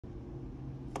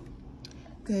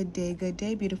Good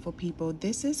day, beautiful people.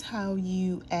 This is how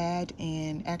you add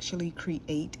and actually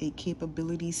create a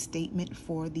capability statement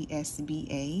for the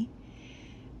SBA.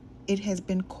 It has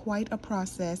been quite a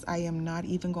process. I am not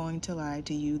even going to lie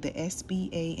to you. The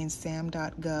SBA and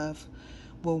SAM.gov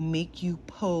will make you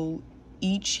pull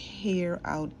each hair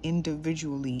out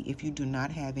individually if you do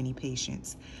not have any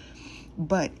patience.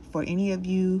 But for any of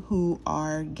you who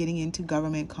are getting into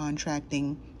government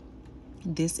contracting,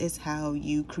 this is how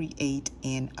you create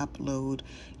and upload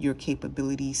your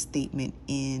capability statement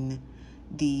in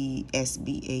the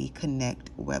SBA Connect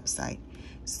website.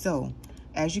 So,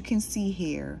 as you can see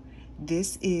here,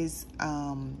 this is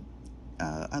a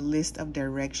list of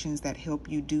directions that help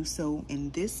you do so.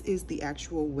 And this is the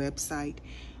actual website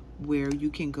where you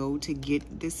can go to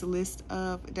get this list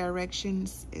of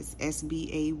directions. It's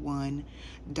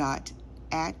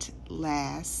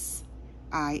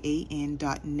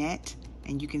sba1.atlas.net.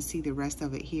 And you can see the rest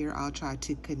of it here. I'll try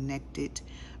to connect it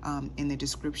in the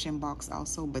description box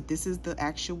also. But this is the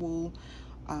actual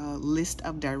list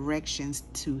of directions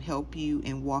to help you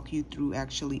and walk you through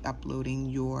actually uploading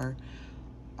your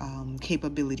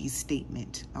capability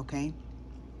statement, okay?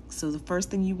 So the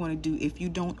first thing you want to do, if you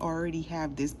don't already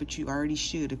have this, but you already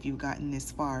should if you've gotten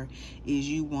this far, is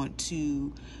you want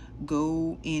to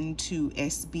go into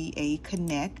SBA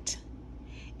Connect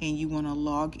and you want to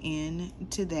log in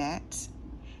to that.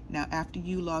 Now, after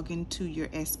you log into your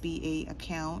SBA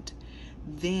account,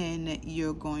 then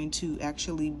you're going to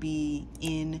actually be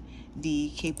in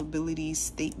the capabilities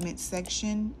statement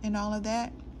section and all of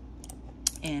that.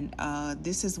 And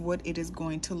this is what it is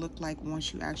going to look like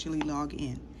once you actually log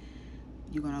in.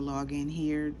 You're going to log in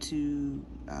here to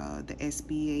the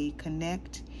SBA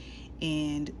Connect,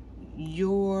 and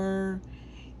your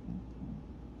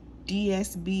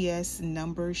DSBS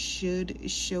number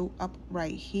should show up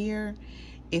right here.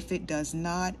 If it does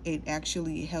not, it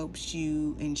actually helps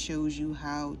you and shows you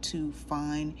how to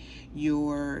find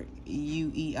your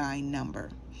UEI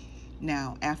number.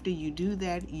 Now, after you do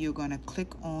that, you're going to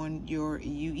click on your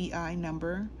UEI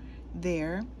number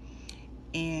there,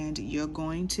 and you're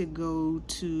going to go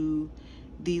to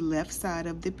the left side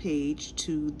of the page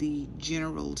to the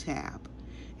General tab.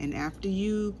 And after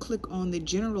you click on the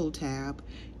General tab,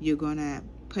 you're going to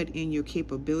put in your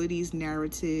capabilities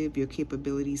narrative, your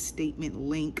capabilities statement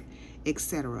link,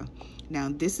 etc. Now,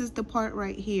 this is the part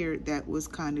right here that was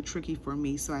kind of tricky for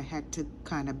me, so I had to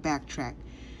kind of backtrack.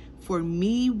 For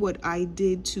me, what I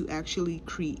did to actually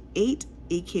create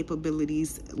a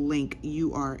capabilities link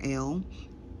URL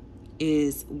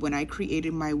is when I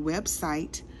created my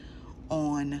website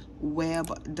on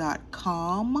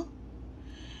web.com,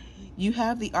 you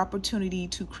have the opportunity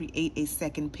to create a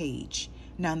second page.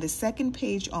 Now, the second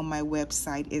page on my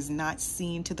website is not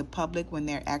seen to the public when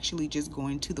they're actually just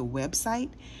going to the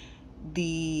website.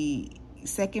 The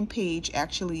second page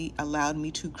actually allowed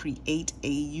me to create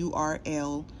a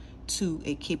URL to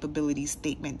a capability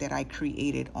statement that I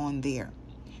created on there.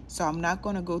 So I'm not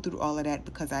going to go through all of that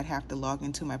because I'd have to log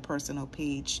into my personal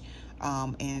page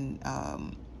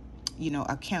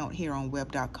account here on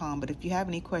web.com. But if you have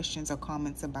any questions or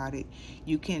comments about it,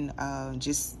 you can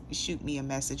just shoot me a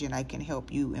message and I can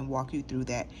help you and walk you through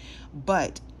that.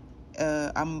 But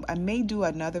I may do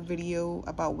another video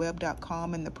about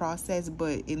web.com in the process,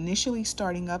 but initially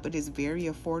starting up, it is very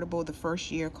affordable. The first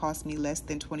year cost me less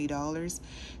than $20.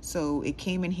 So it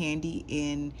came in handy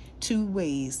in two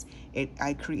ways.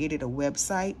 I created a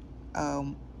website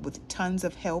with tons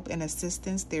of help and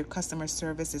assistance. Their customer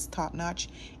service is top-notch,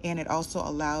 and it also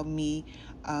allowed me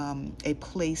a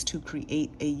place to create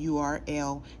a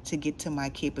URL to get to my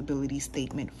capability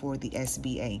statement for the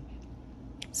SBA.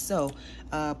 So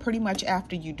pretty much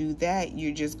after you do that,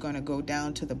 you're just going to go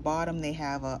down to the bottom. They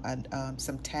have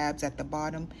some tabs at the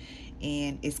bottom,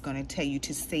 and it's going to tell you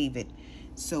to save it.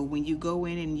 So when you go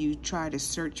in and you try to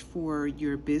search for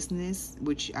your business,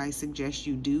 which I suggest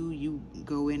you do, you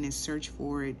go in and search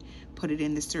for it, put it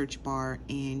in the search bar,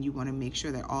 and you want to make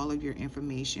sure that all of your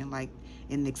information, like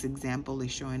in this example, is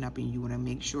showing up, and you want to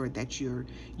make sure that your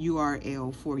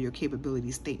URL for your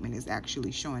capability statement is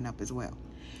actually showing up as well.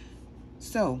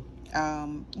 So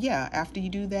yeah, after you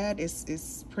do that,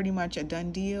 it's pretty much a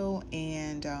done deal,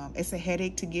 and it's a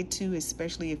headache to get to,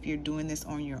 especially if you're doing this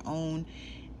on your own.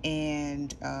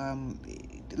 And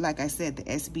like I said, the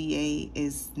SBA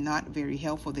is not very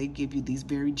helpful. They give you these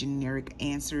very generic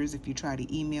answers if you try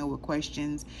to email with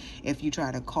questions. If you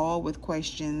try to call with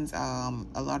questions, a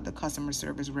lot of the customer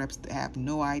service reps have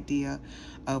no idea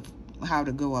of how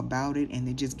to go about it, and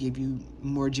they just give you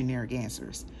more generic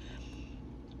answers.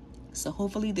 So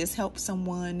hopefully this helps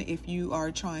someone if you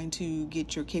are trying to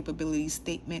get your capability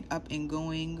statement up and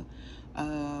going,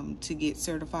 to get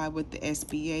certified with the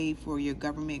SBA for your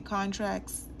government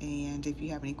contracts. And if you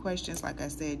have any questions, like I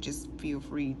said, just feel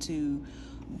free to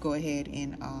go ahead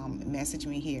and message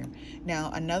me here.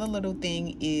 Now, another little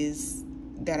thing is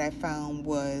that I found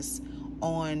was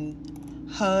on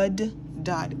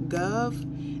HUD.gov.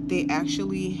 They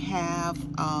actually have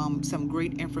some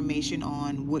great information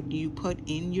on what you put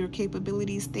in your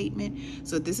capability statement.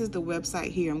 So this is the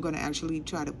website here. I'm going to actually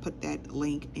try to put that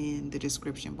link in the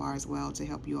description bar as well to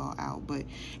help you all out. But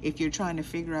if you're trying to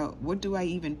figure out what do I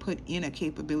even put in a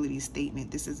capability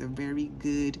statement, this is a very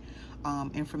good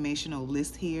informational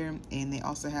list here. And they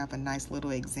also have a nice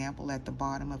little example at the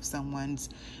bottom of someone's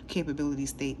capability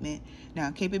statement.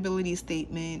 Now, capability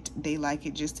statement, they like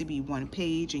it just to be one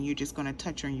page, and you're just going to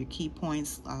touch on your key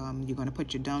points. You're going to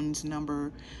put your DUNS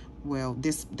number. Well,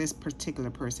 this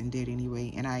particular person did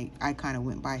anyway, and I kind of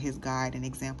went by his guide and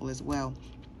example as well.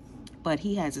 But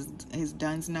he has his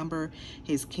DUNS number,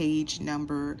 his cage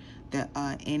number, the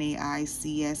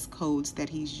NAICS codes that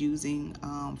he's using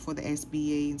for the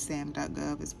SBA and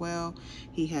SAM.gov as well.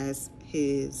 He has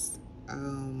his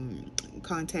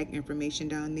contact information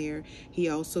down there. He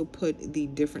also put the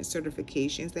different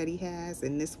certifications that he has,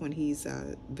 and this one he's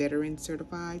veteran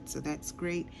certified, so that's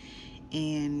great.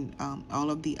 And all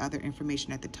of the other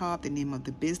information at the top, the name of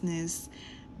the business,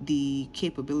 the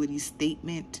capability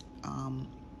statement,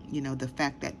 the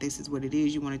fact that this is what it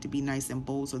is. You want it to be nice and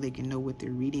bold so they can know what they're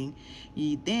reading.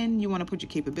 Then you want to put your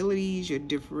capabilities, your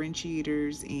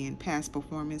differentiators, and past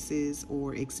performances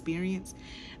or experience.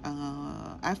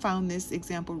 I found this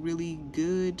example really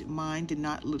good. Mine did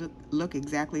not look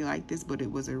exactly like this, but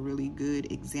it was a really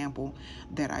good example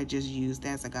that I just used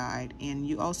as a guide. And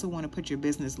you also want to put your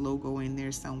business logo in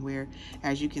there somewhere.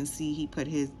 As you can see, he put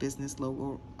his business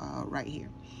logo right here.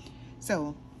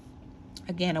 So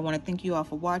again, I want to thank you all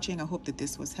for watching. I hope that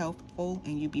this was helpful,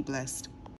 and you be blessed.